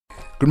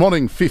Good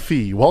morning,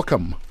 Fifi.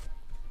 Welcome.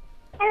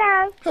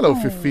 Hello. Hello,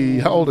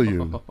 Fifi. How old are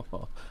you?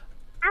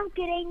 I'm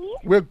good, and you?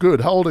 We're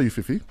good. How old are you,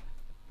 Fifi?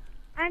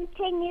 I'm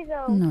 10 years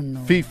old. No.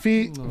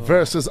 Fifi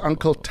versus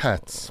Uncle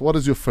Tats. What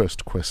is your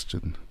first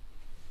question?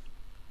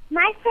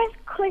 My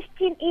first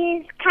question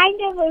is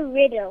kind of a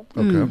riddle.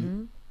 Okay.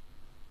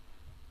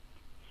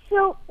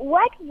 So,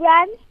 what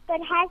runs but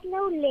has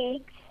no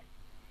legs?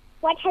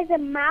 What has a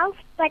mouth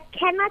but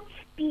cannot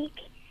speak?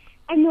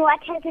 And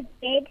what has a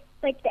bed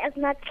but does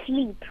not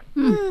sleep?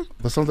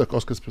 That sounds like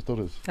Oscar's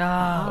Pistorius.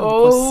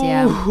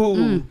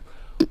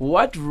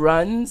 What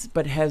runs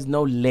but has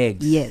no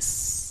legs?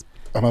 Yes.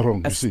 Am I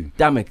wrong? A You see.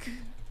 stomach.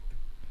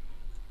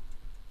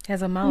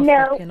 Has a mouth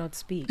No. but cannot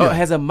speak. Oh,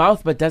 has a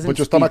mouth but doesn't But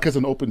your speak. stomach has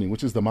an opening,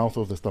 which is the mouth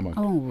of the stomach.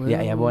 Oh,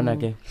 Yeah, bona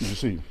ke. You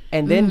see.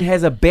 And then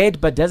has a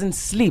bed but doesn't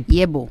sleep.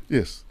 Yebo.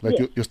 Yes. Like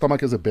your stomach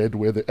has a bed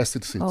where the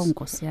acid sits. Oh,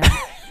 Nkosi yami.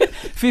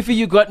 Fifi,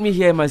 you got me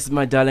here,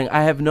 my darling.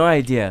 I have no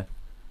idea.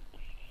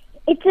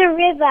 It's a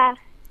river.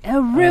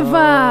 A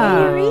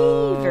river.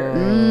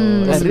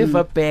 A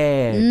river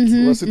bed.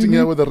 We're sitting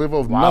here with a river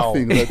of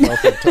nothing right now.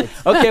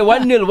 Okay,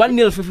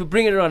 1-0, Fifi.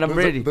 Bring it on. I'm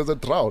ready. There's a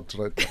drought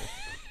right now.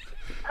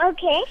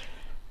 Okay.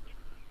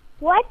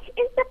 What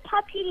is the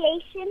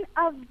population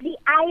of the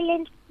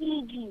island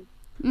Fiji?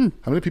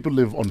 How many people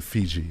live on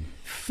Fiji?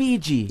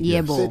 Fiji.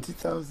 Yebo.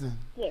 30,000.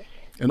 Yes.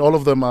 And all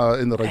of them are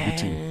in the rugby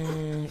team.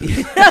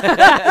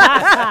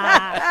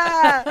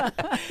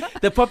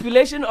 The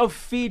population of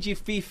Fiji,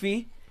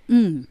 Fifi,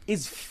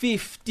 is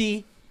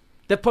 50.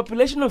 The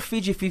population of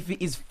Fiji, Fifi,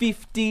 is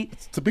 50.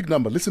 It's a big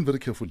number. Listen very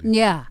carefully.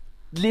 Yeah.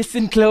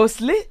 Listen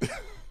closely.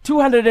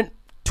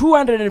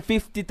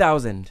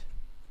 250,000.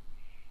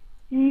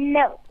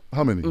 No.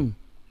 How many?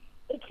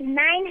 It's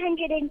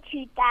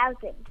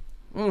 902,000.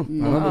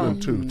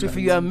 102.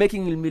 Fifi, you are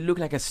making me look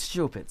like a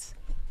stupid.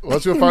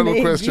 What's your final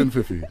question,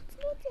 Fifi?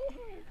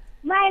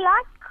 My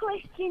last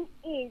question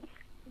is,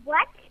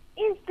 what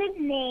is the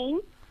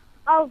name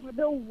of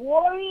the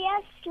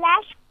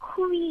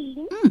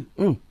warrior/queen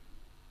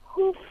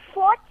who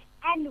fought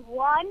and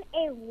won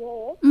a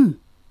war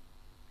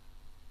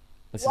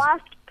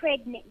whilst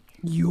pregnant?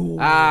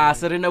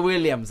 Serena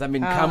Williams. I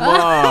mean, come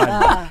on.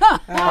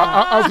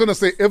 I was going to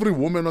say every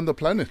woman on the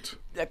planet.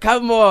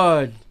 Come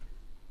on.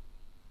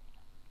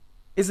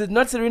 Is it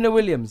not Serena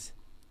Williams?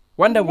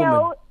 Wonder Woman.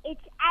 No,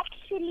 it's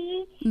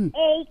actually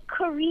a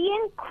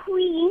Korean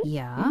queen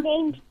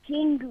named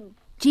Jingu.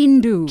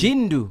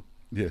 Jindu.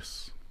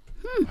 Yes.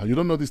 You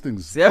don't know these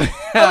things. Oh, is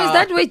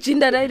that where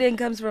gender Raiden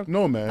comes from?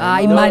 No, man.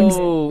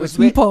 No, it's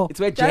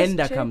where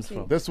gender comes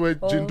from. That's where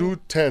Jindu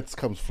Tats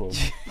comes from.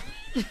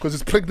 Because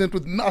it's pregnant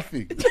with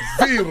nothing.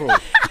 Zero.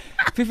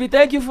 Fifi,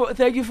 thank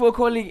you for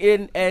calling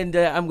in, and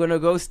I'm gonna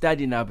go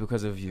study now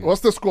because of you.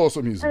 What's the score,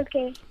 Somizi?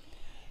 Okay.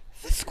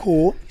 The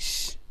score.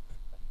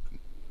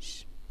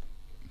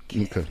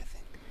 Okay.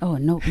 Oh,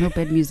 no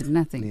bad music,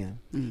 nothing.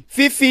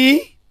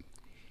 Fifi,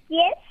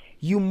 Yes?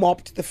 you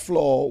mopped the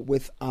floor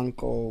with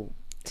Uncle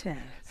Taz.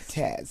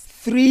 Taz.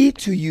 3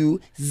 to you,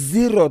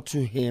 0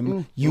 to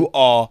him. You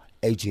are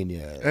a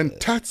genius. And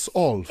Tats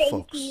all,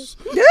 folks. you.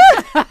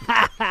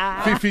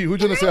 Fifi, who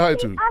do you want to say hi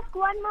to? Ask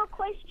one more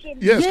question.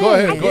 Yes, go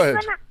ahead. Go ahead.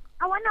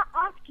 I want to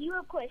ask you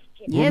a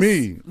question. Yes.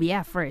 me?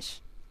 Yeah,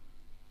 fresh.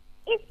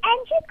 Is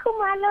Angie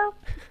Kumalo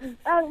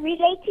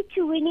related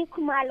to Winnie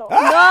Kumalo?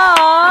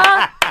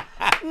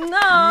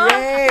 No.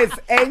 Yes,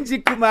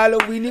 Angie Kumalo,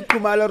 Winnie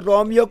Kumalo,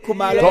 Romeo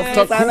Kumalo,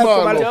 Dr. Sana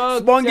Kumalo.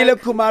 Spongile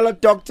Kumalo,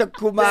 Dr.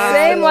 Kumalo.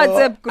 Same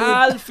WhatsApp group.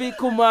 Alfie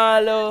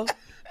Kumalo.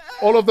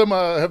 All of them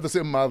have the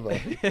same mother.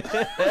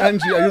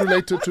 Angie, are you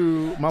related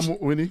to Mamu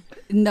Winnie?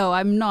 No,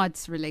 I'm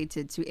not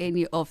related to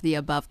any of the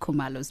above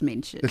Kumalos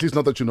mentioned. At least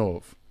not that you know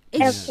of.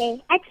 Okay,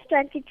 I just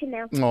wanted to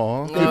know.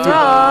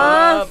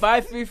 Aw.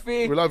 Bye,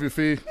 Fifi. We love you,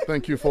 Fi.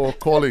 Thank you for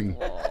calling.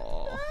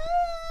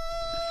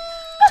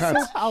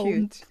 Tats.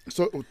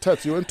 So,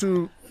 Tats, you went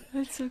to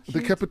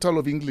the capital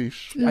of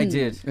English I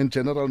did. and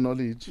general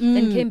knowledge.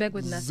 And came back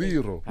with nothing.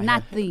 0.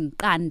 Nothing.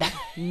 Kanda.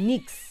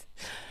 Nix.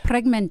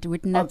 Pregnant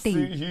with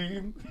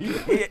nothing.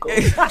 It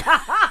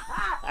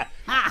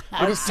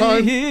is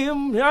time.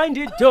 Him, I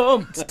did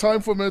dumb. It's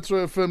time for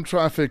Metro FM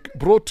traffic,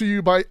 brought to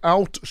you by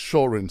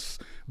Outsurance.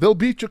 They'll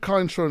beat your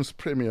car insurance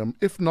premium.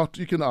 If not,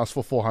 you can ask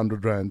for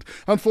 400 Rand.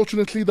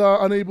 Unfortunately, they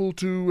are unable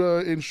to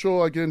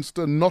insure against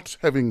not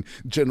having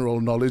general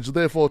knowledge.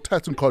 Therefore,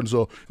 Tats and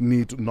Konzo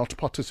need not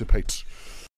participate.